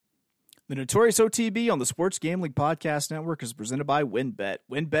The Notorious OTB on the Sports Gambling Podcast Network is presented by WynnBET.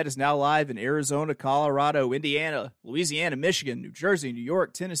 WynnBET is now live in Arizona, Colorado, Indiana, Louisiana, Michigan, New Jersey, New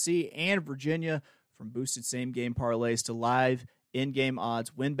York, Tennessee, and Virginia. From boosted same-game parlays to live in-game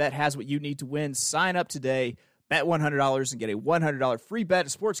odds, WynnBET has what you need to win. Sign up today, bet $100, and get a $100 free bet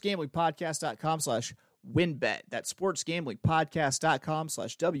at sportsgamblingpodcast.com/WynnBET. That's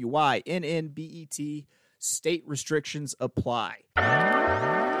sportsgamblingpodcast.com/WYNNBET. State restrictions apply.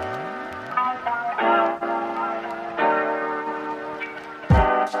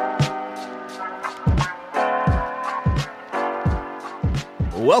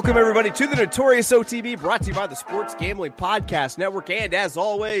 Welcome, everybody, to the Notorious OTB, brought to you by the Sports Gambling Podcast Network. And as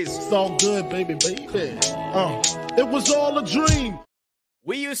always, it's all good, baby. It was all a dream.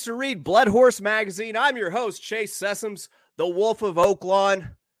 We used to read Blood Horse Magazine. I'm your host, Chase Sessoms, the Wolf of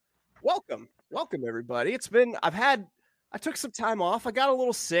Oaklawn. Welcome, everybody. I took some time off. I got a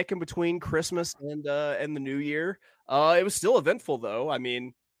little sick in between Christmas and the New Year. It was still eventful, though. I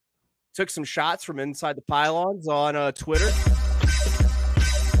mean, took some shots from inside the pylons on Twitter.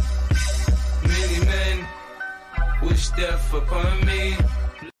 Wish death upon me.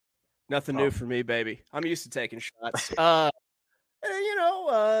 Nothing new for me, baby. I'm used to taking shots. All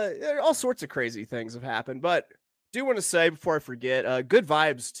sorts of crazy things have happened, but do want to say before I forget, good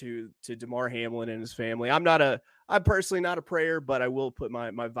vibes to Damar Hamlin and his family. I'm personally not a prayer, but I will put my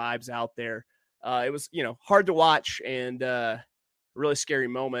vibes out there. It was, hard to watch and a really scary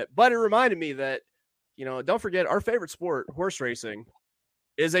moment, but it reminded me that, don't forget our favorite sport, horse racing,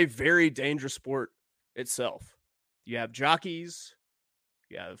 is a very dangerous sport itself. You have jockeys,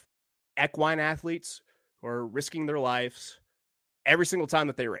 you have equine athletes who are risking their lives every single time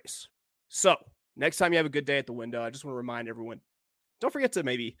that they race. So next time you have a good day at the window, I just want to remind everyone, don't forget to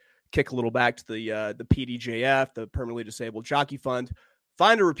maybe kick a little back to the PDJF, the Permanently Disabled Jockey Fund.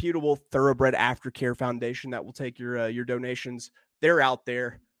 Find a reputable thoroughbred aftercare foundation that will take your donations. They're out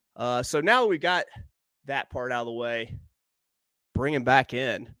there. So now that we got that part out of the way, bring him back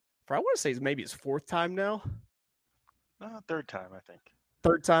in for, I want to say maybe his fourth time now. Third time, I think.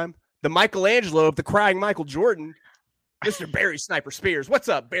 Third time. The Michelangelo of the crying Michael Jordan, Mr. Barry Sniper Spears. What's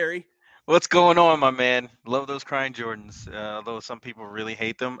up, Barry? What's going on, my man? Love those crying Jordans. Although some people really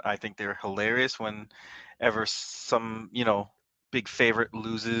hate them, I think they're hilarious whenever some, big favorite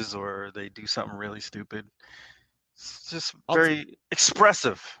loses or they do something really stupid. It's just very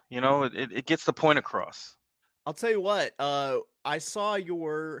expressive. It gets the point across. I'll tell you what. I saw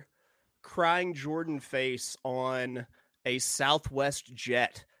your crying Jordan face on a Southwest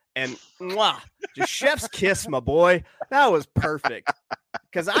jet, and just chef's kiss, my boy. That was perfect,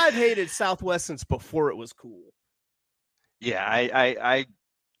 because I've hated Southwest since before it was cool. Yeah, I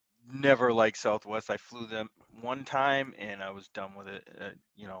never liked Southwest. I flew them one time and I was done with it,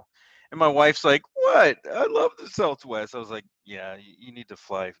 and my wife's like, what? I love the Southwest. I was like, yeah, you need to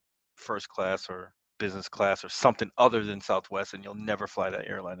fly first class or business class or something other than Southwest, and you'll never fly that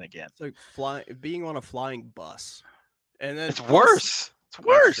airline again. It's like being on a flying bus. And then it's worse. It's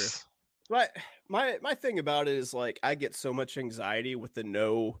worse. But my thing about it is, like, I get so much anxiety with the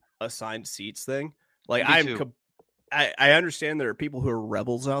no assigned seats thing. Like, I understand there are people who are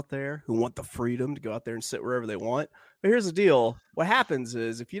rebels out there who want the freedom to go out there and sit wherever they want. But here's the deal. What happens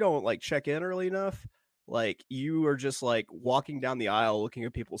is, if you don't check in early enough, you are just walking down the aisle looking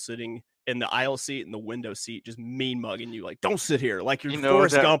at people sitting in the aisle seat and the window seat, just mean mugging you, don't sit here, like you're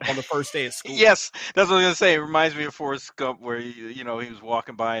Forrest Gump on the first day of school. Yes, that's what I was gonna say. It reminds me of Forrest Gump, where he was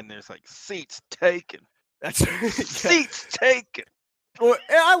walking by and there's seats taken. That's seats taken. Well,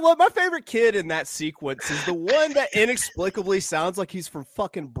 I love my favorite kid in that sequence is the one that inexplicably sounds like he's from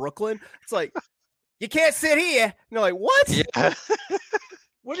fucking Brooklyn. It's like, you can't sit here. And they're like, what? Yeah.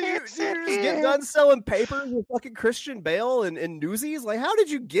 What are you just getting done selling papers with fucking Christian Bale and Newsies? How did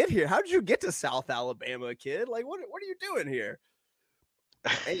you get here? How did you get to South Alabama, kid? What are you doing here?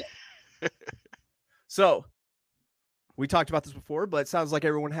 So, we talked about this before, but it sounds like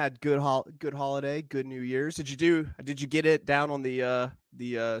everyone had good holiday, good New Year's. Did you get it down on the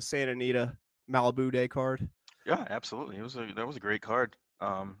Santa Anita Malibu Day card? Yeah, absolutely. That was a great card.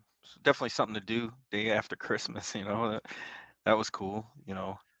 Definitely something to do day after Christmas. That was cool.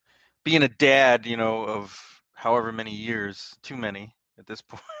 Being a dad, of however many years, too many at this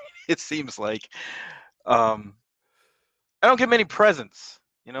point, it seems like. I don't get many presents.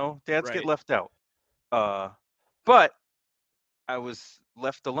 Dads Right. get left out. But I was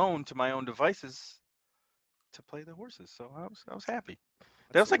left alone to my own devices to play the horses, so I was happy.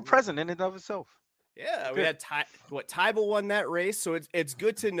 That was like present in and of itself. Yeah, we had Tybal won that race, so it's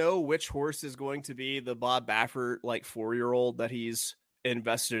good to know which horse is going to be the Bob Baffert 4-year-old that he's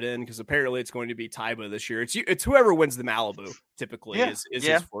invested in, because apparently it's going to be Taiba this year. It's whoever wins the Malibu typically is his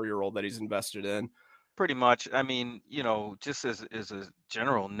 4-year-old that he's invested in. Pretty much. I mean, just as a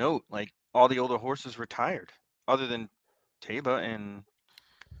general note, like all the older horses retired, other than Taiba and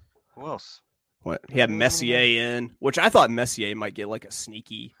who else? What he had Messier in, which I thought Messier might get like a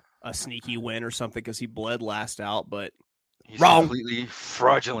sneaky win or something because he bled last out, but he's wrong. Completely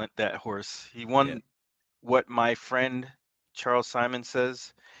fraudulent, that horse. He won what my friend Charles Simon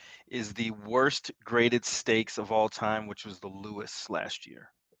says is the worst graded stakes of all time, which was the Lewis last year.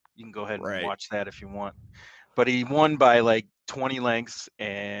 You can go ahead and watch that if you want. But he won by like 20 lengths,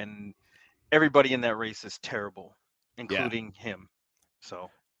 and everybody in that race is terrible, including him. So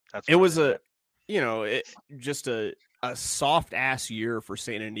that's it was just a soft ass year for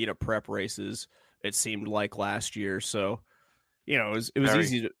Santa Anita prep races. It seemed like last year. So, it was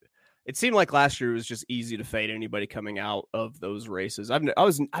easy to. It seemed like last year was just easy to fade anybody coming out of those races. I've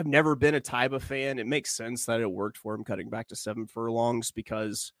never been a Taiba fan. It makes sense that it worked for him cutting back to 7 furlongs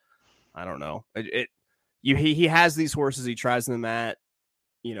because I don't know. He has these horses. He tries them at,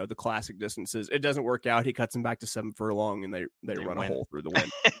 the classic distances. It doesn't work out. He cuts them back to 7 furlong and they run a hole through the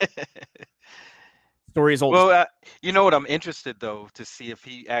wind. Story is old. Well, you know what? I'm interested though to see if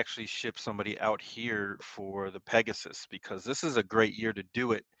he actually ships somebody out here for the Pegasus, because this is a great year to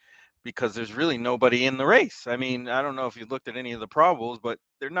do it. Because there's really nobody in the race. I mean, I don't know if you looked at any of the probables, but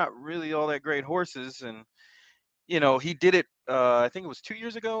they're not really all that great horses. And, he did it, I think it was 2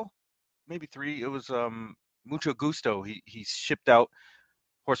 years ago, maybe 3. It was Mucho Gusto. He shipped out,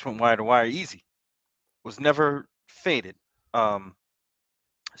 horse went wire to wire easy. Was never faded.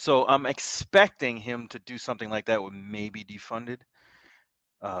 So I'm expecting him to do something like that with maybe defunded.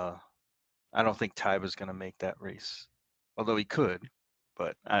 I don't think Taiba's going to make that race, although he could.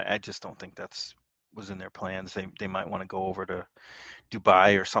 But I just don't think was in their plans. They might want to go over to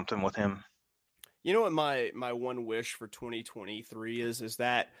Dubai or something with him. You know what my one wish for 2023 is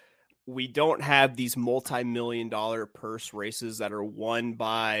that we don't have these multi-million-dollar purse races that are won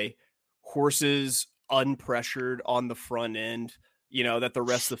by horses unpressured on the front end, that the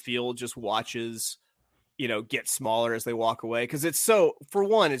rest of the field just watches, get smaller as they walk away. Because for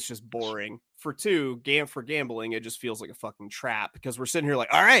one, it's just boring. For two, for gambling, it just feels like a fucking trap because we're sitting here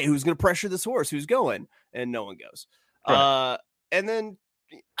like, all right, who's going to pressure this horse? Who's going? And no one goes. Right. And then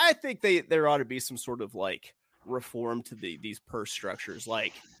I think there ought to be some sort of like reform to these purse structures.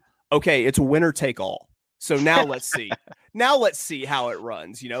 Like, okay, it's a winner take all. So now let's see. Now let's see how it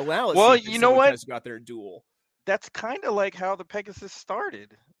runs. Now let's see if what? Go out there and duel. That's kind of like how the Pegasus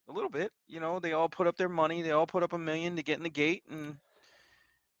started a little bit. They all put up their money. They all put up $1 million to get in the gate, and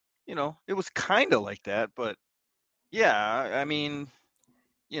it was kind of like that. But yeah, I mean,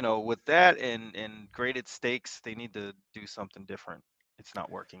 with that and graded stakes, they need to do something different. It's not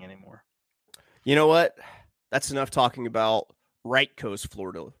working anymore. You know what? That's enough talking about right coast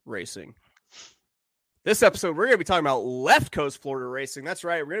Florida racing. This episode, we're going to be talking about left coast Florida racing. That's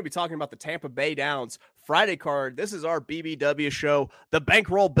right. We're going to be talking about the Tampa Bay Downs Friday card. This is our BBW show, the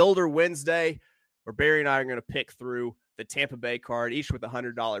Bankroll Builder Wednesday, where Barry and I are going to pick through the Tampa Bay card, each with a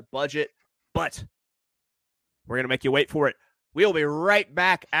 $100 budget. But we're going to make you wait for it. We'll be right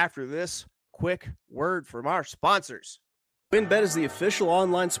back after this quick word from our sponsors. WynnBET is the official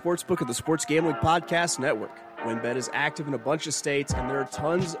online sportsbook of the Sports Gambling Podcast Network. WynnBET is active in a bunch of states, and there are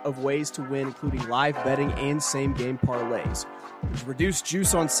tons of ways to win, including live betting and same-game parlays. There's reduced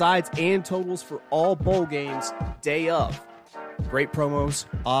juice on sides and totals for all bowl games day of. Great promos,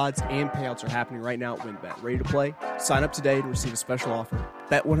 odds, and payouts are happening right now at WynnBET. Ready to play? Sign up today to receive a special offer.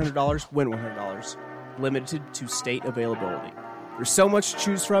 Bet $100, win $100. Limited to state availability. There's so much to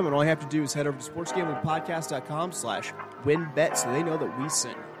choose from, and all you have to do is head over to sportsgamblingpodcast.com/WynnBET so they know that we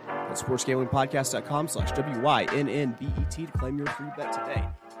sent you. That's sportsgamblingpodcast.com/WYNNBET to claim your free bet today.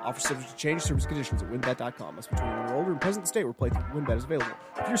 Offer subject to change, service conditions at wynnbet.com. Must be 21 or older and present in the state where playthrough WynnBET is available.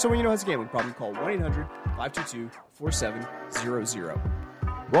 If you're someone you know has a gambling problem, call 1-800-522-4700.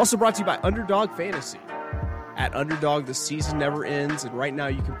 We're also brought to you by Underdog Fantasy. At Underdog, the season never ends, and right now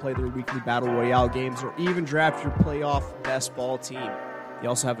you can play their weekly Battle Royale games or even draft your playoff best ball team. They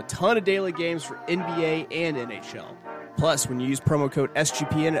also have a ton of daily games for NBA and NHL. Plus, when you use promo code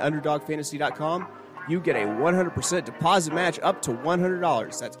SGPN at UnderdogFantasy.com, you get a 100% deposit match up to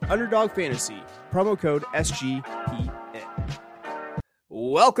 $100. That's Underdog Fantasy, promo code SGPN.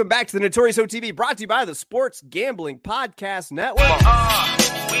 Welcome back to the Notorious OTB, brought to you by the Sports Gambling Podcast Network.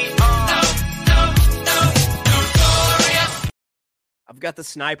 I've got the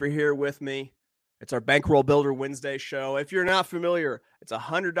sniper here with me. It's our Bankroll Builder Wednesday show. If you're not familiar, it's a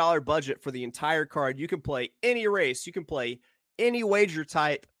 $100 budget for the entire card. You can play any race. You can play any wager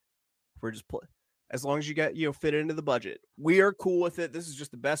type, we're just playing. As long as you get, fit into the budget. We are cool with it. This is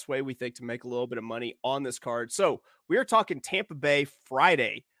just the best way we think to make a little bit of money on this card. So we are talking Tampa Bay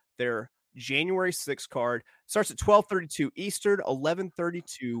Friday, their January 6th card. Starts at 12:32 Eastern,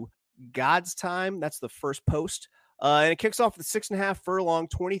 11:32 God's time. That's the first post. And it kicks off with a 6.5 furlong,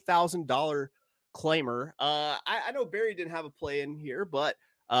 $20,000 claimer. I know Barry didn't have a play in here, but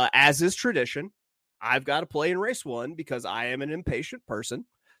as is tradition, I've got to play in race one because I am an impatient person.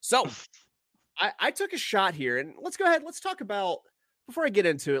 So I took a shot here, and let's go ahead. Let's talk about, before I get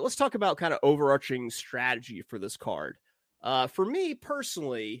into it, let's talk about kind of overarching strategy for this card. For me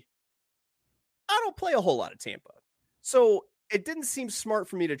personally, I don't play a whole lot of Tampa. So it didn't seem smart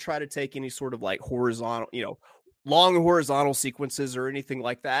for me to try to take any sort of like horizontal, long horizontal sequences or anything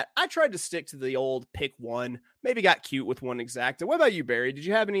like that. I tried to stick to the old pick one, maybe got cute with one exacta. What about you, Barry? Did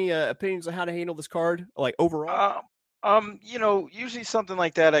you have any opinions on how to handle this card, like overall? Usually something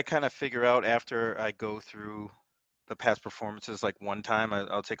like that I kind of figure out after I go through the past performances. Like one time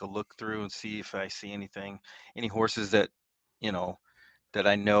I'll take a look through and see if I see any horses that, you know, that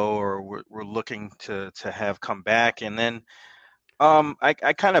I know or we're looking to have come back. And then I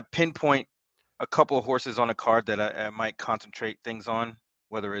kind of pinpoint a couple of horses on a card that I might concentrate things on,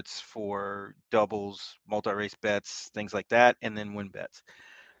 whether it's for doubles, multi-race bets, things like that, and then win bets.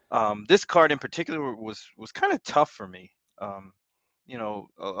 This card in particular was kind of tough for me. A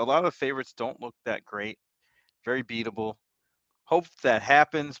lot of the favorites don't look that great, very beatable. Hope that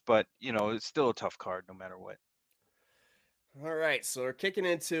happens, but it's still a tough card no matter what. All right, so we're kicking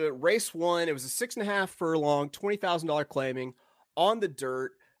into it. Race one, it was a 6.5 furlong, $20,000 claiming on the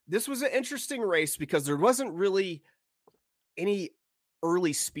dirt. This was an interesting race because there wasn't really any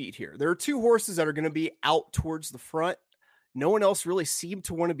early speed here. There are two horses that are going to be out towards the front. No one else really seemed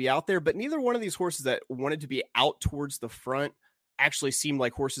to want to be out there, but neither one of these horses that wanted to be out towards the front actually seemed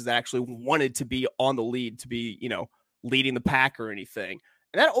like horses that actually wanted to be on the lead, to be, leading the pack or anything.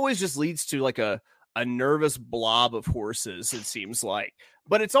 And that always just leads to like a nervous blob of horses, it seems like.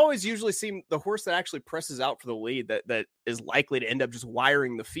 But it's always usually seemed the horse that actually presses out for the lead that is likely to end up just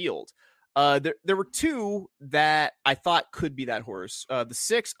wiring the field. There were two that I thought could be that horse. The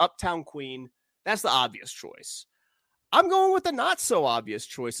 6, Uptown Queen, that's the obvious choice. I'm going with the not so obvious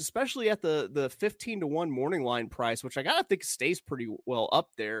choice, especially at the 15-1 morning line price, which I gotta think stays pretty well up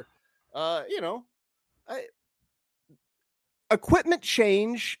there. Equipment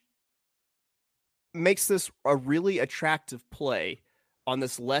change makes this a really attractive play on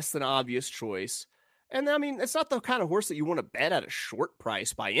this less than obvious choice. And I mean, it's not the kind of horse that you want to bet at a short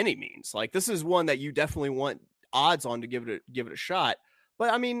price by any means. Like, this is one that you definitely want odds on to give it a shot.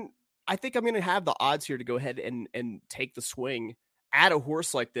 But I mean, I think I'm going to have the odds here to go ahead and take the swing at a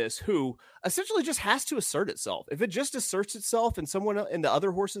horse like this, who essentially just has to assert itself. If it just asserts itself and someone and the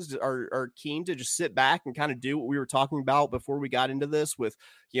other horses are keen to just sit back and kind of do what we were talking about before we got into this with,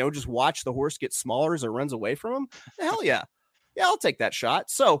 just watch the horse get smaller as it runs away from him. Hell yeah. Yeah, I'll take that shot.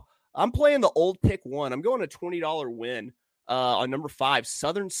 So I'm playing the old pick one. I'm going a $20 win on number 5,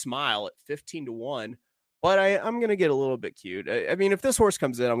 Southern Smile at 15-1. But I'm going to get a little bit cute. I mean, if this horse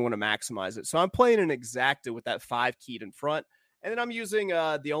comes in, I'm going to maximize it. So I'm playing an exacta with that 5 keyed in front. And then I'm using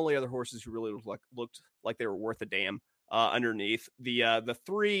the only other horses who really looked like they were worth a damn underneath. The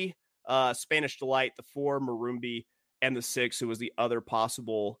 3, Spanish Delight, the 4, Marumbi, and the 6, who was the other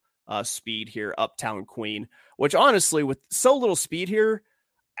possible speed here, Uptown Queen, which honestly, with so little speed here,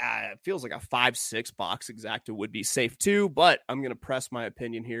 it feels like a 5-6 box exacta would be safe too. But I'm going to press my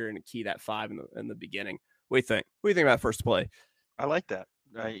opinion here and key that 5 in the beginning. What do you think? What do you think about first play? I like that.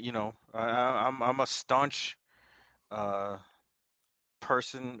 I'm a staunch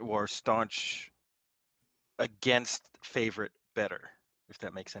person, or staunch against favorite better, if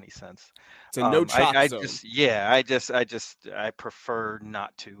that makes any sense. It's a no chalk zone. I prefer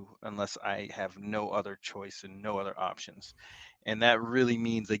not to, unless I have no other choice and no other options. And that really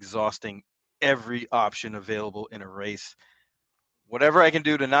means exhausting every option available in a race. Whatever I can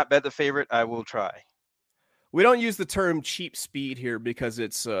do to not bet the favorite, I will try. We don't use the term cheap speed here because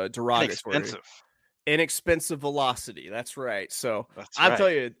it's derogatory. Inexpensive velocity. That's right. So I'll tell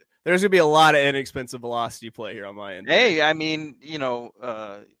you, there's going to be a lot of inexpensive velocity play here on my end. Hey, I mean,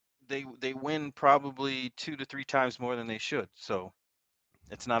 they win probably 2 to 3 times more than they should. So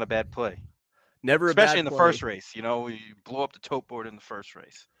it's not a bad play. Never especially a bad in the first race. You blow up the tote board in the first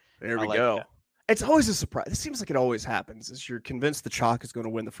race. There we go. That. It's always a surprise. It seems like it always happens. Is you're convinced the chalk is going to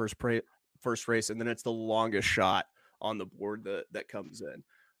win the first race, and then it's the longest shot on the board that comes in.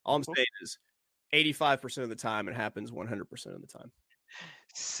 All I'm saying is 85% of the time it happens 100% of the time.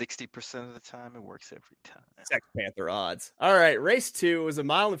 60% of the time, it works every time. Sex Panther odds. All right, race 2 was a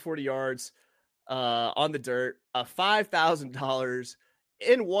mile and 40 yards on the dirt, $5,000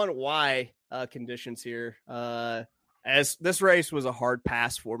 in 1Y conditions here. As this race was a hard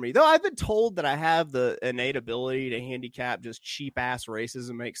pass for me, though I've been told that I have the innate ability to handicap just cheap ass races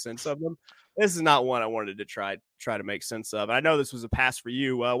and make sense of them. This is not one I wanted to try to make sense of. I know this was a pass for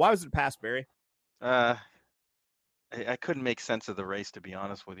you. Why was it a pass, Barry? Uh, I couldn't make sense of the race, to be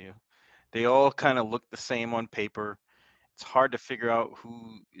honest with you. They all kind of look the same on paper. It's hard to figure out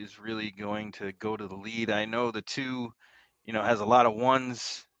who is really going to go to the lead. I know the two, has a lot of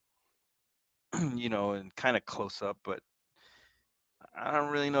ones, and kind of close up, but I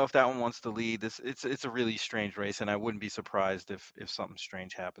don't really know if that one wants to lead. It's a really strange race, and I wouldn't be surprised if something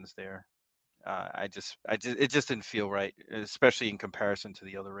strange happens there. It just didn't feel right, especially in comparison to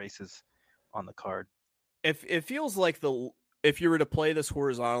the other races on the card. If it feels like if you were to play this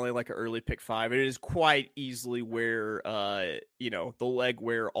horizontally like an early pick 5, it is quite easily where the leg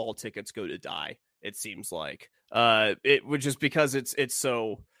where all tickets go to die. It seems like it would just because it's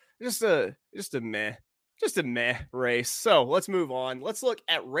so just a meh race. So let's move on. Let's look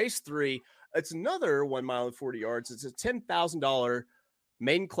at race 3. It's another 1 mile and 40 yards. It's a $10,000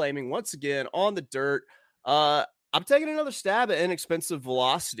 maiden claiming once again on the dirt. I'm taking another stab at inexpensive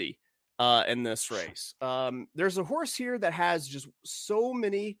velocity in this race. There's a horse here that has just so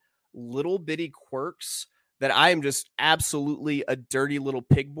many little bitty quirks that I am just absolutely a dirty little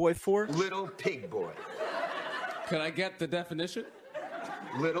pig boy for. Little pig boy. Can I get the definition?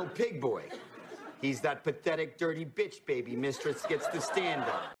 Little pig boy. He's that pathetic, dirty bitch baby mistress gets to stand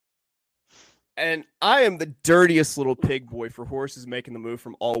on. And I am the dirtiest little pig boy for horses making the move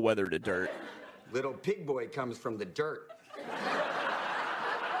from all weather to dirt. Little pig boy comes from the dirt.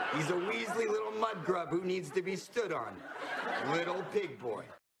 He's a weaselly little mud grub who needs to be stood on. Little pig boy.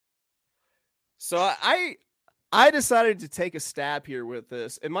 So I decided to take a stab here with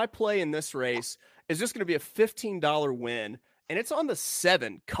this, and my play in this race is just going to be a $15 win, and it's on the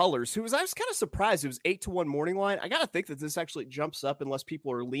 7 Colors, I was kind of surprised. It was 8-1 morning line. I got to think that this actually jumps up unless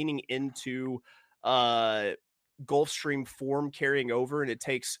people are leaning into Gulfstream form carrying over, and it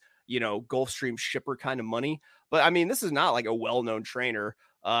takes, Gulfstream shipper kind of money. But I mean, this is not like a well-known trainer.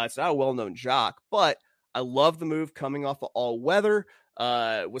 It's not a well-known jock, but I love the move coming off of all weather.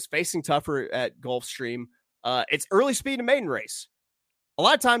 Was facing tougher at Gulfstream. It's early speed in maiden race. A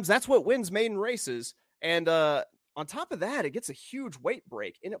lot of times that's what wins maiden races. And on top of that, it gets a huge weight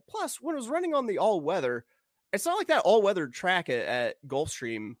break. And plus, when it was running on the all weather, it's not like that all weather track at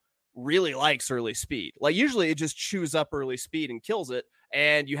Gulfstream really likes early speed. Like usually it just chews up early speed and kills it.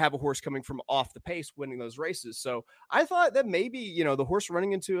 And you have a horse coming from off the pace winning those races. So I thought that maybe, the horse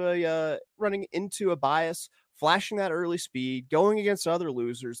running into a bias, flashing that early speed, going against other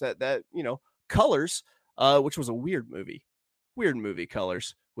losers that Colors, which was a weird movie,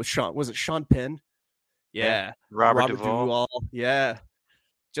 Colors with was it Sean Penn? Yeah. Robert Duvall. Yeah.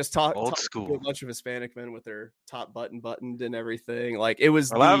 Just talk school. to a bunch of Hispanic men with their top buttoned and everything. Like it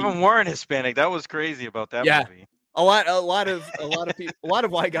was a lot of them weren't Hispanic. That was crazy about that movie. A lot of people, a lot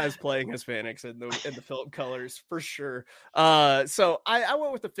of white guys playing Hispanics in the film Colors for sure. So I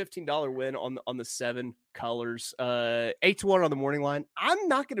went with a $15 win on the 7 Colors, 8-1 on the morning line. I'm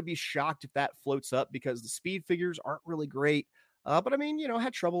not going to be shocked if that floats up because the speed figures aren't really great. But I mean,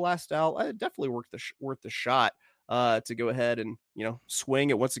 had trouble last out. Definitely worth the shot to go ahead and swing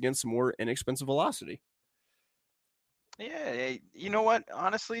it once again some more inexpensive velocity. Yeah, you know what?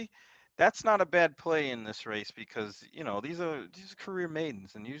 Honestly, that's not a bad play in this race because these are career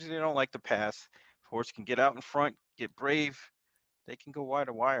maidens, and usually they don't like to pass. If horse can get out in front, get brave, they can go wide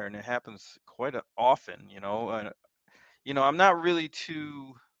to wire, and it happens quite often. I'm not really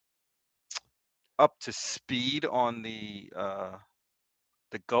too up to speed on the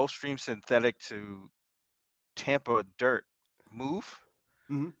Gulfstream synthetic to Tampa dirt move.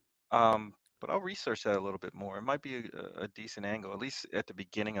 Mm-hmm. But I'll research that a little bit more. It might be a decent angle, at least at the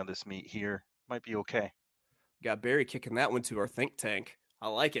beginning of this meet here. Might be okay. Got Barry kicking that one to our think tank. I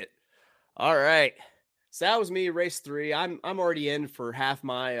like it. All right. So that was me, race 3. I'm already in for half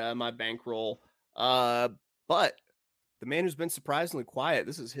my my bankroll. But the man who's been surprisingly quiet,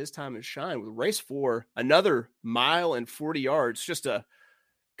 this is his time to shine with race 4, another 1 mile and 40 yards, just a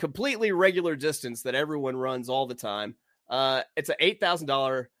completely regular distance that everyone runs all the time. It's an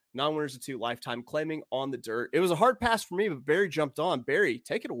 $8,000 non-winners of 2 lifetime claiming on the dirt. It was a hard pass for me, but Barry jumped on. Barry,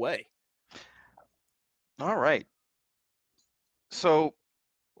 take it away. All right. So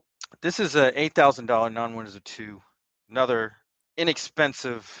this is a $8,000 non-winners of 2. Another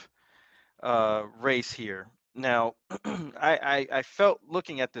inexpensive race here. Now, I felt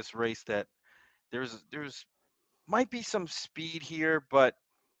looking at this race that there's might be some speed here, but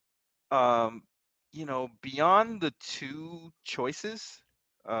um, beyond the two choices,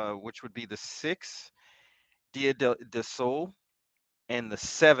 which would be the 6 Dia de Sol and the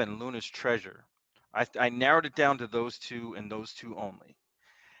 7 Luna's Treasure. I narrowed it down to those two and those two only.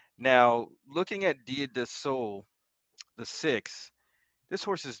 Now, looking at Dia de Sol, the 6, this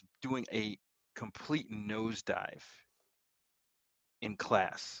horse is doing a complete nosedive in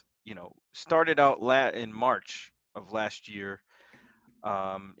class. Started out in March of last year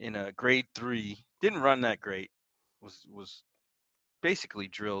in a grade 3. Didn't run that great. Was basically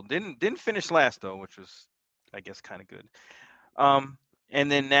drilled. Didn't finish last though, which was I guess kind of good. Um, and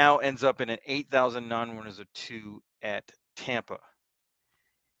then now ends up in an 8,000 non-winners of 2 at Tampa.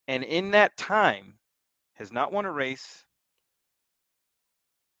 And in that time, has not won a race.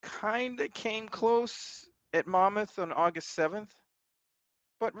 Kind of came close at Monmouth on August 7th,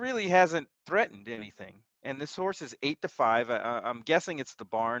 but really hasn't threatened anything. And this horse is 8-5. I'm guessing it's the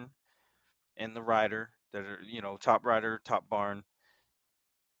barn and the rider that are, top rider, top barn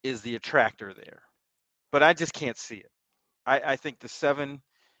is the attractor there. But I just can't see it. I think the 7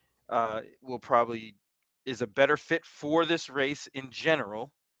 will probably is a better fit for this race in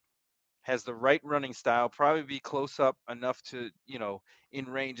general. Has the right running style, probably be close up enough to, in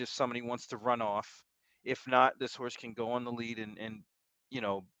range if somebody wants to run off. If not, this horse can go on the lead and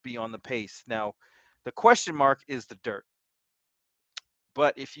be on the pace. Now, the question mark is the dirt.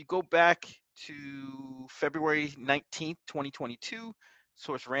 But if you go back to February 19th, 2022, this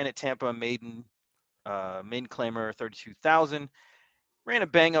horse ran at Tampa maiden claimer 32,000, ran a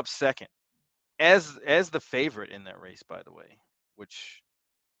bang up second as the favorite in that race, by the way, which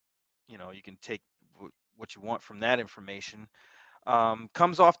you can take what you want from that information.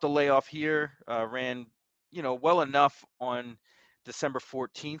 Comes off the layoff here, ran well enough on December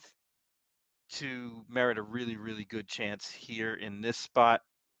 14th to merit a really, really good chance here in this spot.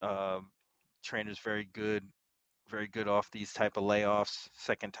 Trainer's very good off these type of layoffs,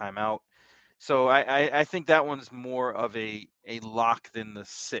 second time out. So I think that one's more of a lock than the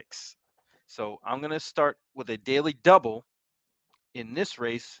 6. So I'm going to start with a daily double in this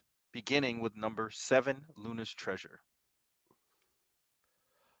race, beginning with number 7, Luna's Treasure.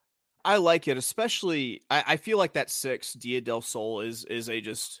 I like it, especially I feel like that 6 Dia del Sol is a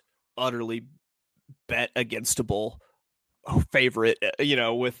just utterly bet againstable favorite.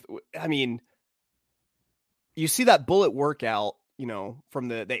 With I mean, you see that bullet workout, from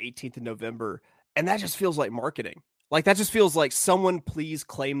the 18th of November, and that just feels like marketing. Like that just feels like someone please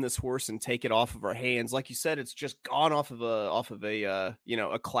claim this horse and take it off of our hands. Like you said, it's just gone off of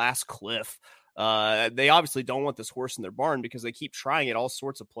a class cliff. They obviously don't want this horse in their barn because they keep trying it all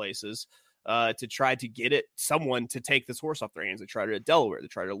sorts of places to try to get someone to take this horse off their hands. They tried it at Delaware, they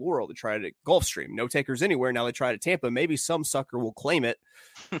tried it at Laurel, they tried it at Gulfstream. No takers anywhere. Now they tried it at Tampa. Maybe some sucker will claim it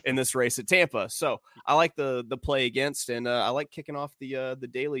in this race at Tampa. So I like the play against, and I like kicking off the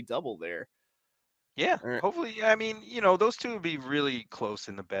daily double there. Yeah, All right. hopefully. I mean, those two would be really close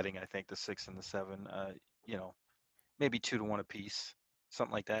in the betting. I think the 6 and the 7. Maybe 2-1 a piece,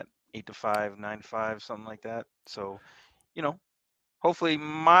 something like that. 8-5, 9-5, something like that. So, hopefully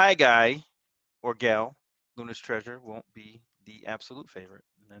my guy or gal, Luna's Treasure, won't be the absolute favorite,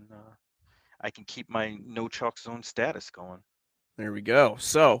 and then I can keep my no chalk zone status going. There we go.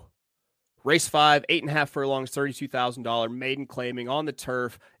 So race 5, 8.5 furlongs, $32,000 maiden claiming on the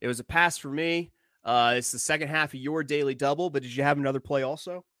turf. It was a pass for me. It's the second half of your daily double, but did you have another play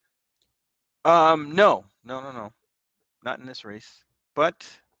also? No, not in this race. But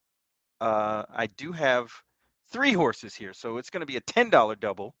I do have 3 horses here, so it's going to be a $10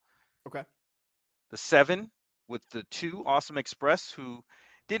 double. Okay. The 7 with the 2 Awesome Express, who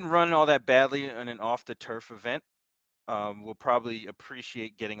didn't run all that badly in an off the turf event, will probably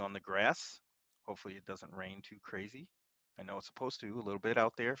appreciate getting on the grass. Hopefully it doesn't rain too crazy. I know it's supposed to a little bit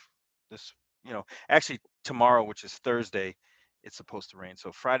out there. This, actually tomorrow, which is Thursday, it's supposed to rain,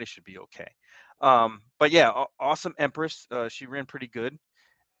 so Friday should be okay. But yeah, Awesome Empress, she ran pretty good.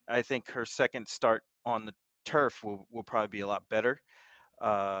 I think her second start on the turf will probably be a lot better.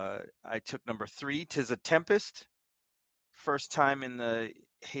 I took number 3, Tis a Tempest. First time in the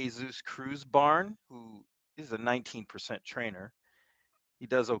Jesus Cruz barn, who is a 19% trainer. He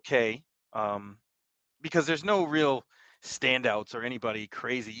does okay because there's no real standouts or anybody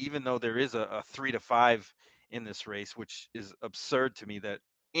crazy, even though there is a 3-5 in this race, which is absurd to me that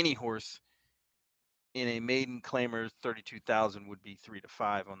any horse in a maiden claimer 32,000 would be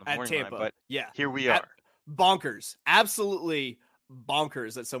 3-5 on the At morning line. Tampa. But Yeah. here we are. Bonkers. Absolutely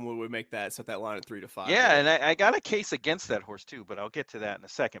bonkers that someone would make that set that line at 3-5. Yeah, Though. and I got a case against that horse too, but I'll get to that in a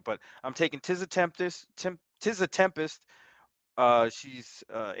second. But I'm taking Tis a Tempest. Tis a Tempest. She's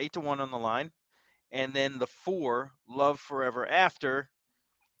 8-1 on the line, and then the 4, Love Forever After,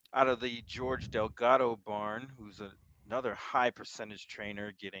 out of the George Delgado barn, who's another high percentage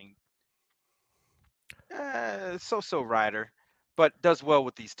trainer, getting so-so rider, but does well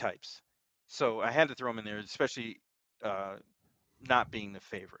with these types. So I had to throw him in there, especially uh, not being the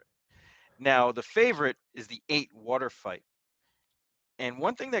favorite. Now the favorite is the 8 Water Fight. And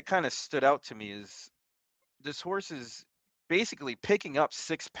one thing that kind of stood out to me is this horse is basically picking up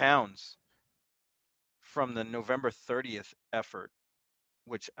 6 pounds from the November 30th effort,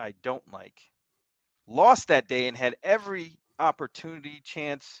 which I don't like. Lost that day and had every opportunity,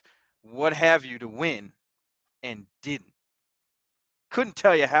 chance, what have you, to win, and didn't. Couldn't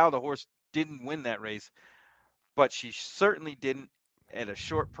tell you how the horse didn't win that race, but she certainly didn't at a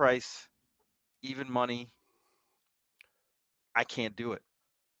short price, even money. I can't do it.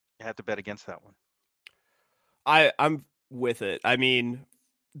 I have to bet against that one. I'm with it. I mean,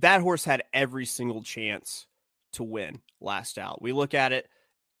 that horse had every single chance to win last out. We look at it,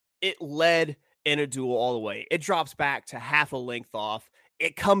 it led in a duel all the way. It drops back to half a length off.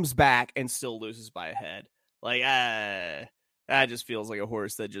 It comes back and still loses by a head. Like, that just feels like a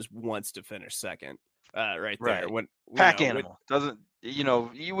horse that just wants to finish second. Right there. Right. When Pack animal. Doesn't,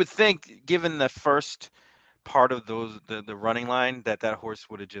 you would think, given the first part of the running line, that horse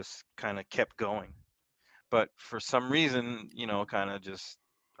would have just kind of kept going. But for some reason, kind of just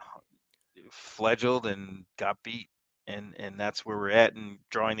fledgled and got beat. And that's where we're at. And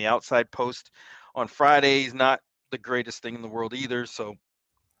drawing the outside post on Friday is not the greatest thing in the world either. So,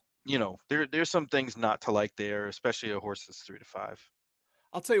 there's some things not to like there, especially a horse that's 3-5.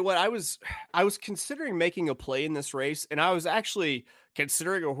 I'll tell you what, I was considering making a play in this race, and I was actually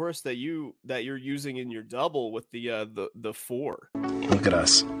considering a horse that you're using in your double with the 4. Look at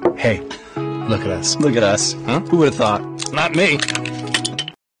us. Hey, look at us. Look at us. Huh? Who would have thought? Not me.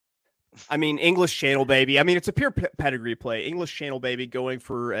 I mean, English Channel Baby. I mean, it's a pure pedigree play. English Channel Baby going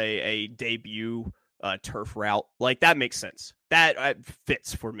for a debut turf route. Like, that makes sense. That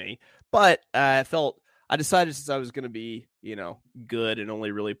fits for me. But I decided, since I was going to be, good and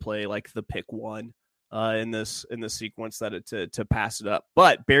only really play like the pick 1 in this sequence, that to pass it up.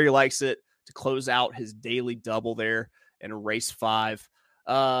 But Barry likes it to close out his daily double there in race 5.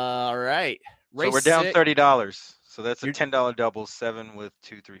 All right. So we're down $30. So that's a $10 double, 7 with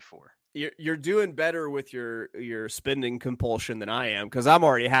 2, 3, 4. You're doing better with your spending compulsion than I am, because I'm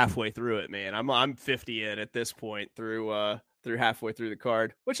already halfway through it, man. I'm 50 in at this point through halfway through the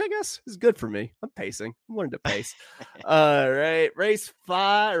card, which I guess is good for me. I'm pacing. I'm learning to pace. All right, race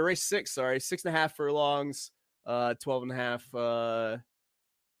 6. Sorry, 6.5 furlongs,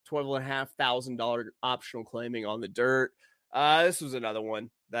 $12,500 optional claiming on the dirt. This was another one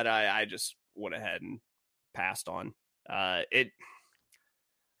that I just went ahead and passed on.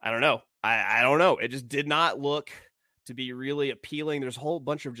 I don't know. I don't know. It just did not look to be really appealing. There's a whole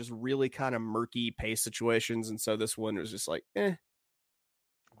bunch of just really kind of murky pace situations, and so this one was just like, eh.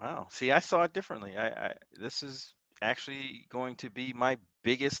 Wow. See, I saw it differently. This is actually going to be my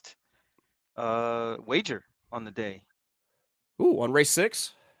biggest wager on the day. Ooh, on race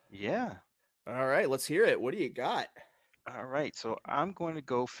 6? Yeah. All right, let's hear it. What do you got? All right. So I'm going to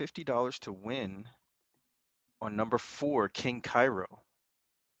go $50 to win on number 4, King Cairo.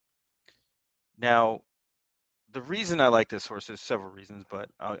 Now, the reason I like this horse, there's several reasons, but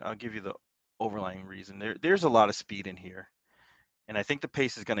I'll give you the overlying reason. There's a lot of speed in here, and I think the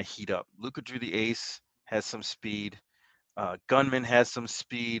pace is going to heat up. Luca Drew the Ace has some speed. Gunman has some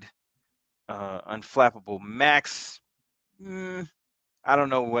speed. Unflappable Max, I don't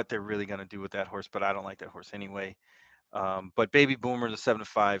know what they're really going to do with that horse, but I don't like that horse anyway. But Baby Boomer, the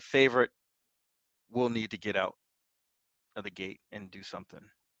 7-5 favorite, will need to get out of the gate and do something,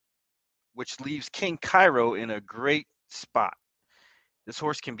 which leaves King Cairo in a great spot. This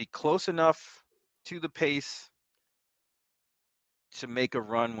horse can be close enough to the pace to make a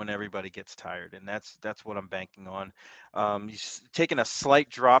run when everybody gets tired, and that's what I'm banking on. He's taking a slight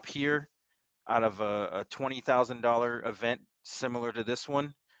drop here out of a $20,000 event similar to this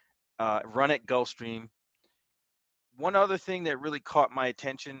one, run at Gulfstream. One other thing that really caught my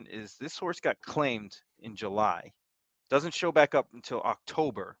attention is this horse got claimed in July. Doesn't show back up until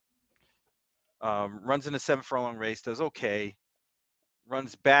October. Runs in a 7 furlong race, does okay.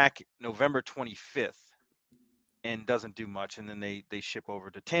 Runs back November 25th and doesn't do much. And then they ship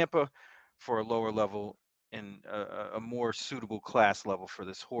over to Tampa for a lower level and a more suitable class level for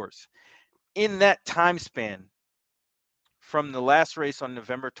this horse. In that time span, from the last race on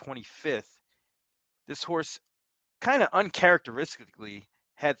November 25th, this horse kind of uncharacteristically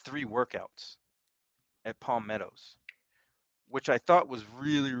had 3 workouts at Palm Meadows, which I thought was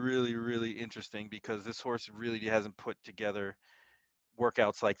really, really, really interesting because this horse really hasn't put together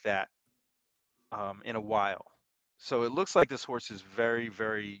workouts like that in a while. So it looks like this horse is very,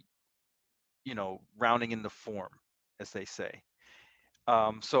 very, rounding into form, as they say.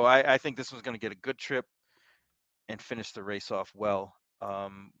 So I think this one's going to get a good trip and finish the race off well.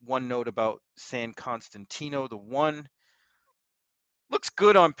 One note about San Constantino, the one looks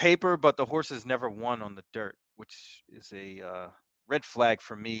good on paper, but the horse has never won on the dirt, which is a red flag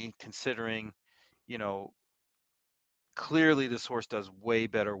for me, considering, you know, clearly this horse does way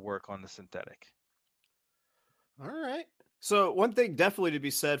better work on the synthetic. All right. So one thing definitely to be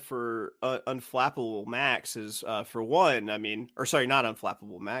said for Unflappable Max is, for one, I mean, or sorry, not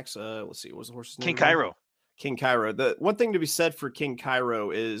Unflappable Max. Let's see, what was the horse's name? King Cairo. King Cairo. The one thing to be said for King Cairo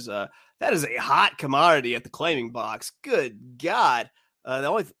is that is a hot commodity at the claiming box. Good God. The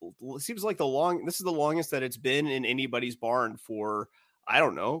only it seems like this is the longest that it's been in anybody's barn for, I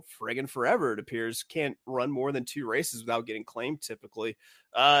don't know, friggin' forever. It appears can't run more than 2 races without getting claimed typically.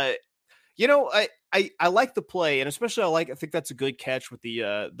 I like the play, and especially I think that's a good catch with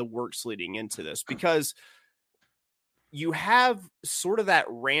the works leading into this, because you have sort of that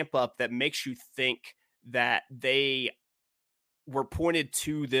ramp up that makes you think that they were pointed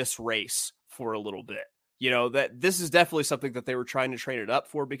to this race for a little bit. That this is definitely something that they were trying to train it up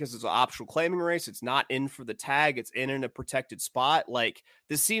for, because it's an optional claiming race. It's not in for the tag. It's in a protected spot. Like,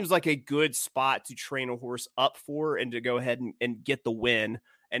 this seems like a good spot to train a horse up for and to go ahead and get the win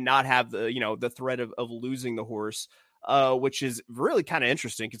and not have the threat of losing the horse, which is really kind of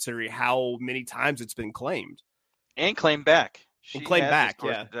interesting considering how many times it's been claimed. And claimed back. And claimed back,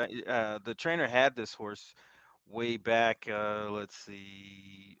 horse, yeah. The trainer had this horse way back, let's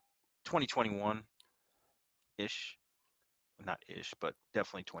see, 2021-ish. Not ish, but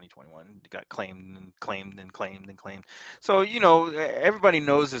definitely 2021. It got claimed and claimed and claimed and claimed. So, everybody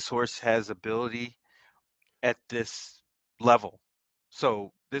knows this horse has ability at this level.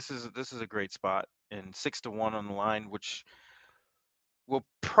 So this is a great spot, and 6-1 on the line, which will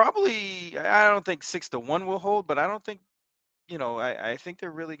probably, I don't think 6-1 will hold, but I don't think, I think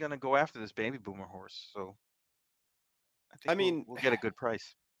they're really going to go after this baby boomer horse. So I think we'll get a good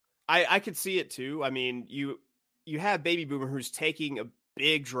price. I could see it too. I mean, you have Baby Boomer who's taking a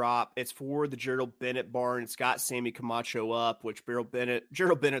big drop. It's for the Gerald Bennett barn. It's got Sammy Camacho up, which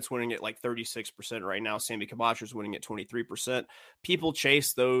Gerald Bennett's winning at like 36% right now. Sammy Camacho's winning at 23%. People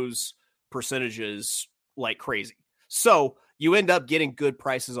chase those percentages like crazy. So you end up getting good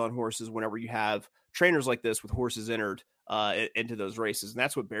prices on horses whenever you have trainers like this with horses entered into those races. And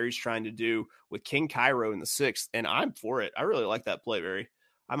that's what Barry's trying to do with King Cairo in the 6th. And I'm for it. I really like that play, Barry.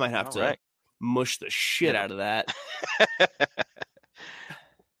 I might have to mush the shit out of that.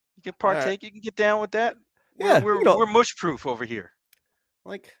 You can partake. Right. You can get down with that. Yeah, we're mush proof over here.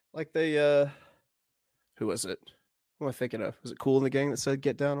 Like they who was it? What am I thinking of? Was it Cool in the Gang that said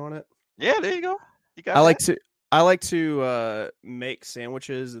get down on it? Yeah, there you go. You got I like to make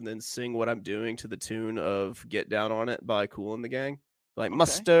sandwiches and then sing what I'm doing to the tune of Get Down on It by Cool in the Gang. Like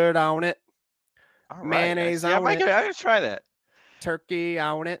mustard on it. All right. Mayonnaise on it. I gotta try that. Turkey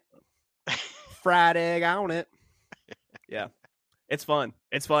on it. Fried egg on it. Yeah. It's fun.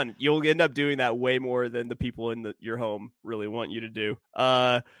 It's fun. You'll end up doing that way more than the people in your home really want you to do.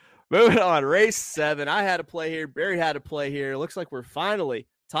 Moving on. Race 7. I had to play here. Barry had to play here. Looks like we're finally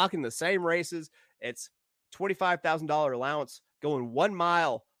talking the same races. It's $25,000 allowance going 1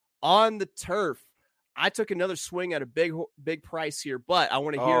 mile on the turf. I took another swing at a big price here, but I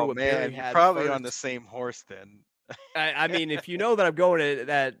want to hear what Barry had. You're probably first. On the same horse then. I mean, if you know that I'm going at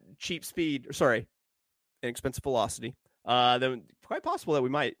that cheap speed, inexpensive velocity, then quite possible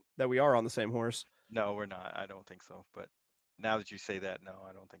that we are on the same horse. No, we're not. I don't think so. But now that you say that, no,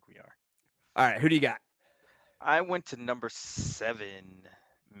 I don't think we are. All right, who do you got? I went to number 7,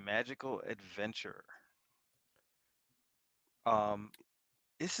 Magical Adventure.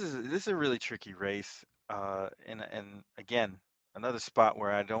 This is a really tricky race. And again, another spot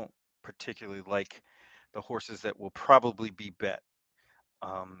where I don't particularly like the horses that will probably be bet.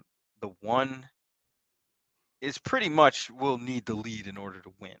 The one is pretty much will need the lead in order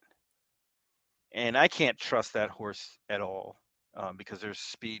to win. And I can't trust that horse at all because there's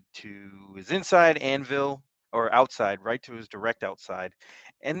speed to his inside, Anvil, or outside, right to his direct outside.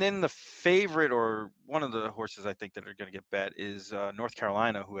 And then the favorite, or one of the horses I think that are going to get bet, is North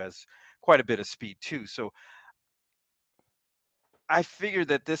Carolina, who has quite a bit of speed too. So I figured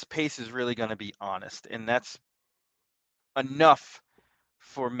that this pace is really going to be honest, and that's enough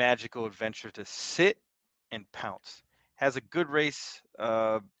for Magical Adventure to sit and pounce. Has a good race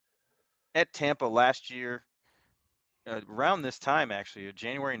at Tampa last year, around this time actually,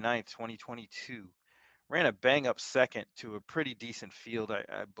 January 9th, 2022. Ran a bang up second to a pretty decent field.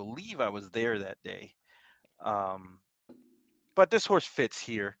 I believe I was there that day. But this horse fits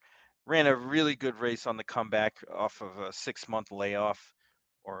here. Ran a really good race on the comeback off of a 6-month layoff,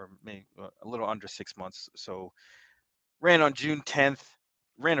 or maybe a little under 6 months. So ran on June 10th.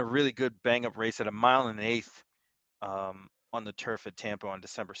 Ran a really good bang up race at a 1.125 on the turf at Tampa on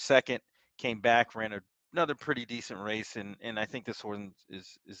December 2nd. Came back, ran another pretty decent race, and I think this one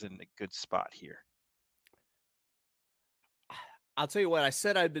is in a good spot here. I'll tell you what, I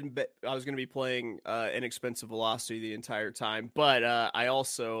said I was going to be playing Inexpensive Velocity the entire time, but I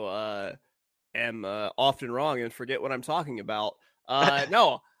also am often wrong and forget what I'm talking about.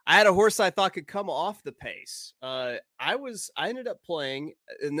 No, I had a horse I thought could come off the pace. I ended up playing,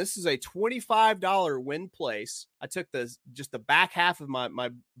 and this is a $25 win place. I took just the back half of my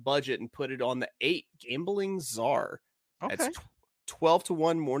budget and put it on the 8 Gambling Czar. Okay. It's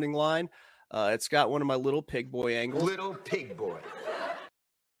 12-1 morning line. It's got one of my little pig boy angles. Little pig boy.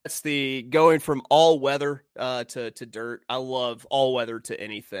 That's the going from all weather to dirt. I love all weather to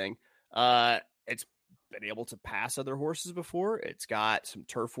anything. It's been able to pass other horses before. It's got some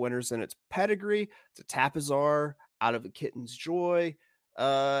turf winners in its pedigree. It's a Tapazar out of a Kitten's Joy.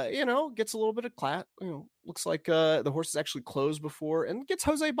 Gets a little bit of class. Looks like the horse is actually closed before and gets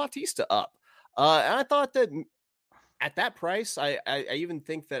Jose Bautista up. And I thought that at that price, I even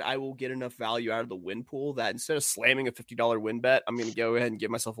think that I will get enough value out of the win pool that instead of slamming a $50 win bet, I'm going to go ahead and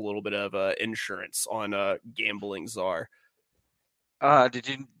give myself a little bit of insurance on Gambling Czar. Did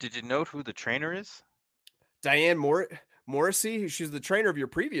you note who the trainer is? Diane Morrissey. She's the trainer of your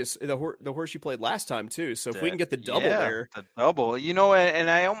previous the horse you played last time too. So if we can get the double there, the double, and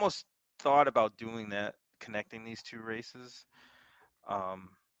I almost thought about doing that, connecting these two races.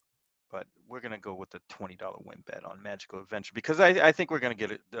 But we're going to go with the $20 win bet on Magical Adventure because I think we're going to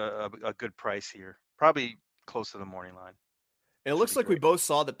get a good price here, probably close to the morning line. It looks like we both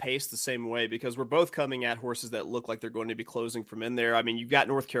saw the pace the same way because we're both coming at horses that look like they're going to be closing from in there. I mean, you've got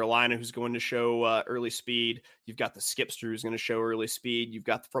North Carolina who's going to show early speed. You've got the Skipster who's going to show early speed. You've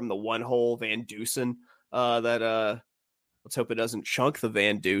got from the one hole Van Dusen that let's hope it doesn't chunk the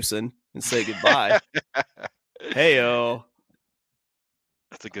Van Dusen and say goodbye. Hey-o.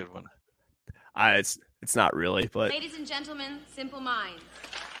 That's a good one. It's not really, but ladies and gentlemen, simple minds.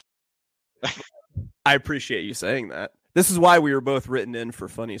 I appreciate you saying that. This is why we were both written in for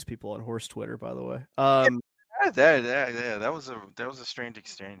funniest people on horse Twitter, by the way. That was a strange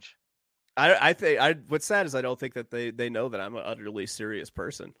exchange. I think what's sad is I don't think that they know that I'm an utterly serious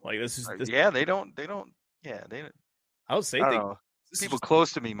person. Like this is they don't. I would say people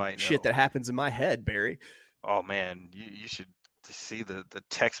close to me might know. Shit that happens in my head, Barry. Oh man, you should see the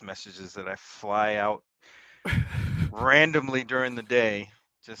text messages that I fly out randomly during the day.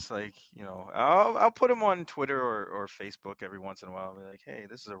 Just like, I'll put them on Twitter or Facebook every once in a while. I'll be like, hey,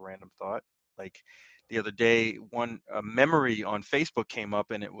 this is a random thought. Like the other day, a memory on Facebook came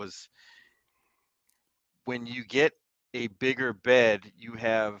up, and it was when you get a bigger bed, you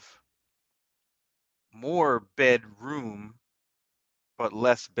have more bedroom, but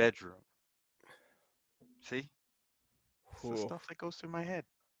less bedroom. See? It's the stuff that goes through my head.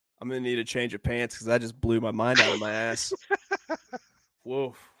 I'm going to need a change of pants because I just blew my mind out of my ass.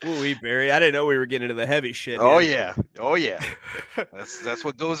 Whoa, Barry! I didn't know we were getting into the heavy shit. Oh yeah. That's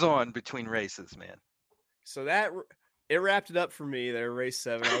what goes on between races, man. So it wrapped it up for me there. Race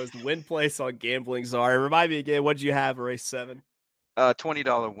 7. I was the win place on Gambling Czar. Remind me again, what did you have? Race 7.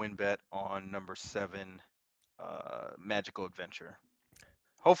 $20 win bet on number 7, Magical Adventure.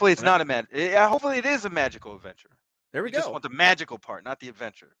 Hopefully it's not hopefully it is a Magical Adventure. There we go. Just want the magical part, not the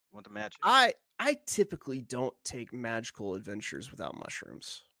adventure. You want the magic. I typically don't take magical adventures without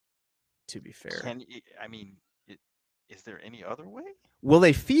mushrooms, to be fair. Is there any other way? Will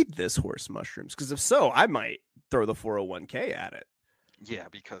they feed this horse mushrooms? Because if so, I might throw the 401k at it. Yeah,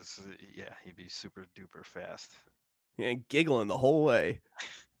 because he'd be super duper fast. And giggling the whole way.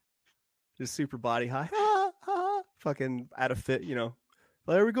 Just super body high. Fucking at a fit,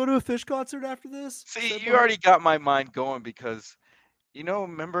 There we go to a Fish concert after this. See, you already got my mind going because,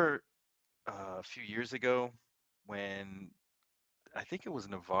 remember a few years ago when I think it was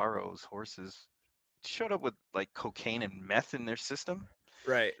Navarro's horses showed up with like cocaine and meth in their system.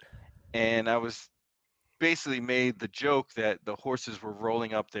 Right. And I was basically made the joke that the horses were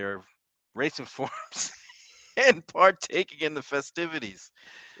rolling up their racing forms and partaking in the festivities.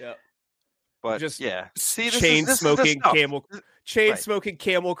 Yeah. But Just yeah, see, chain this is the smoking stuff. chain Right. smoking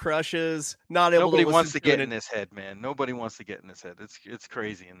camel crushes, not able Nobody to wants listen to to get it. in his head, man. Nobody wants to get in his head. It's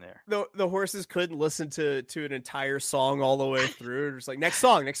crazy in there. The horses couldn't listen to an entire song all the way through. Just like next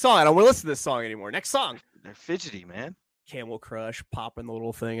song. I don't want to listen to this song anymore. Next song. They're fidgety, man. Camel Crush, popping the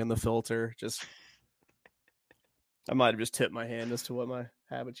little thing in the filter. Just, I might have just tipped my hand as to what my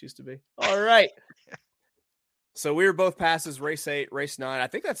habits used to be. All right. So we were both passes, race 8, race 9. I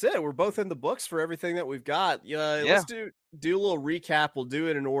think that's it. We're both in the books for everything that we've got. Let's do a little recap. We'll do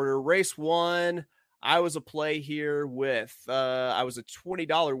it in order. Race 1, I was a play here with, I was a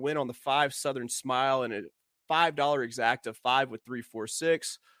 $20 win on the 5 Southern Smile and a $5 exacta 5 with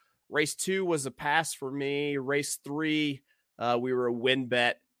 346. Race 2 was a pass for me. Race 3, we were a win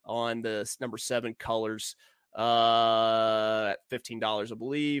bet on the number 7 Colors at $15, I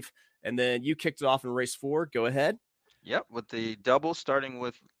believe. And then you kicked it off in race 4. Go ahead. Yep, with the double starting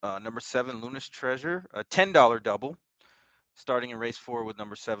with number 7 Luna's Treasure, a $10 double, starting in race 4 with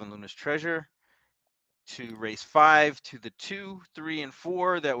number 7 Luna's Treasure. To race 5 to the 2, 3, and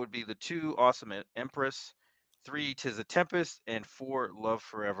 4. That would be the 2 Awesome Empress, 3 Tis a Tempest, and 4 Love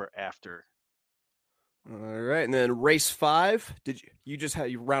Forever After. All right, and then race 5. Did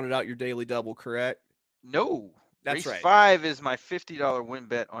you rounded out your daily double, correct? No. That's race right. 5 is my $50 win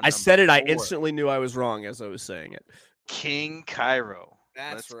bet on. I said it. 4. I instantly knew I was wrong as I was saying it. King Cairo.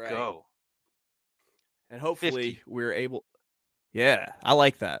 That's Let's right. go. And hopefully 50. we're able. Yeah, I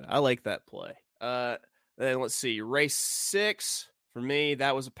like that. I like that play. Then let's see. Race 6 for me.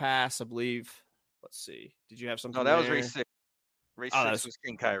 That was a pass, I believe. Let's see. Did you have something? No, that there? was race 6. Race 6 was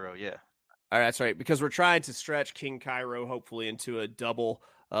King Cairo. Yeah. All right, that's right. Because we're trying to stretch King Cairo hopefully into a double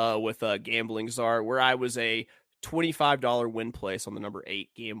with Gambling Czar, where I was a $25 win place on the number 8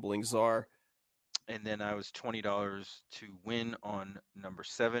 Gambling Czar. And then I was $20 to win on number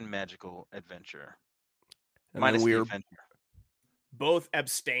 7 Magical Adventure. And minus we the were adventure. both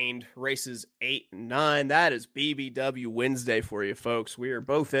abstained races 8 and 9. That is BBW Wednesday for you folks. We are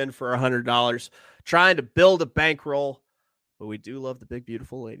both in for $100 trying to build a bankroll, but we do love the big,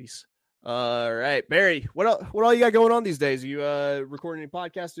 beautiful ladies. All right, Barry, what all you got going on these days? Are you recording any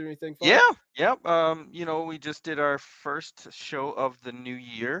podcasts, doing anything fun? Yeah. Yep. We just did our first show of the new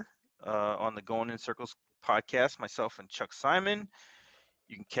year on the Going in Circles podcast, myself and Chuck Simon.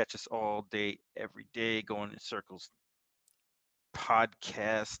 You can catch us all day, every day, Going in Circles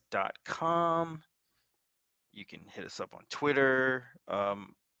podcast.com. You can hit us up on Twitter.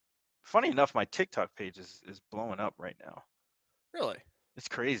 Funny enough, my TikTok page is blowing up right now. Really? It's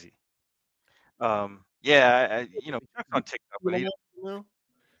crazy. Chuck's on TikTok, but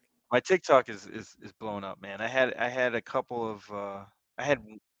my TikTok is blowing up, man. I had a couple of I had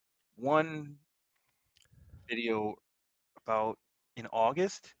one video about in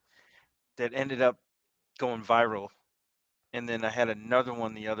August that ended up going viral, and then I had another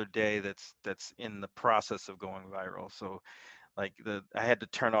one the other day that's in the process of going viral. So like I had to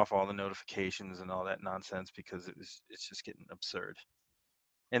turn off all the notifications and all that nonsense because it's just getting absurd.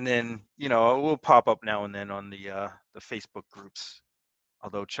 And then we'll pop up now and then on the Facebook groups,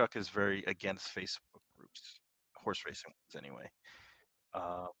 although Chuck is very against Facebook groups, horse racing ones anyway.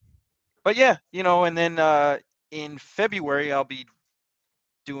 But yeah, and then in February I'll be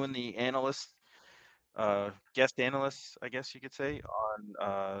doing the guest analyst, I guess you could say,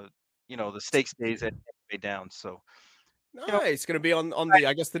 on the stakes days at Bay Downs. So nice. It's going to be on the,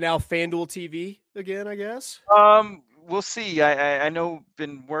 I guess, the now FanDuel TV again, I guess. We'll see. I know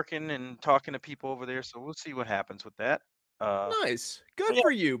been working and talking to people over there, so we'll see what happens with that. Nice. Good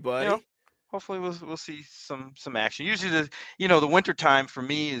for you, buddy. Hopefully we'll see some action. Usually the winter time for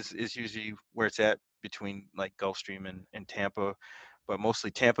me is usually where it's at between like Gulfstream and Tampa, but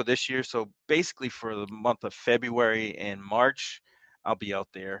mostly Tampa this year. So basically for the month of February and March, I'll be out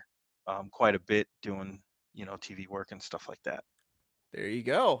there quite a bit doing TV work and stuff like that. There you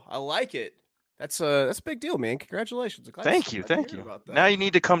go. I like it. That's a big deal, man. Congratulations. Thank you. Now you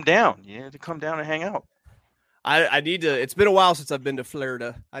need to come down. You need to come down and hang out. I need to. It's been a while since I've been to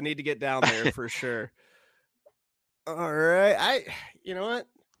Florida. I need to get down there for sure. All right. You know what,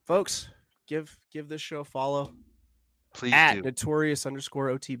 folks, give this show a follow. Please at do.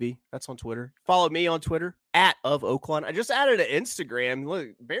 Notorious_OTB. That's on Twitter. Follow me on Twitter at of Oakland. I just added an Instagram. Look,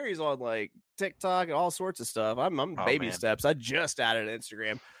 Barry's on like TikTok and all sorts of stuff. I'm baby steps. I just added an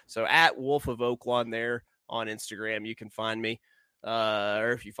Instagram. So at Wolf of Oakland there on Instagram, you can find me.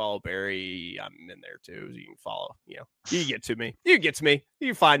 Or if you follow Barry, I'm in there too. So you can follow, you get to me. You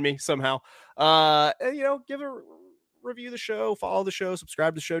can find me somehow. Give a review the show, follow the show,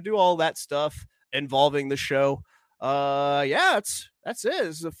 subscribe to the show, do all that stuff involving the show. Yeah, that's it.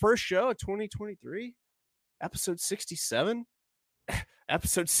 This is the first show of 2023, episode 67.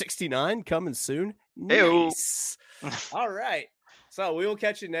 Episode 69 coming soon. Hey-o. Nice. All right. So we will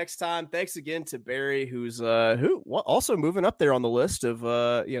catch you next time. Thanks again to Barry, who's also moving up there on the list of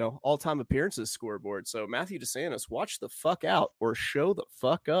all-time appearances scoreboard. So Matthew DeSantis, watch the fuck out or show the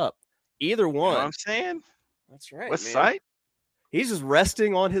fuck up. Either one. You know what I'm saying? That's right. What man. site? He's just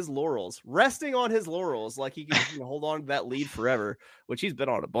resting on his laurels, like he can hold on to that lead forever, which he's been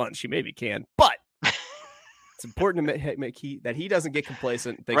on a bunch. He maybe can, but it's important to make that he doesn't get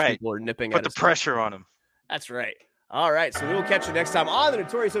complacent and thinks people are nipping Put at the pressure on him. That's right. All right, so we will catch you next time on the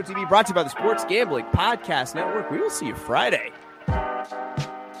Notorious OTB, brought to you by the Sports Gambling Podcast Network. We will see you Friday.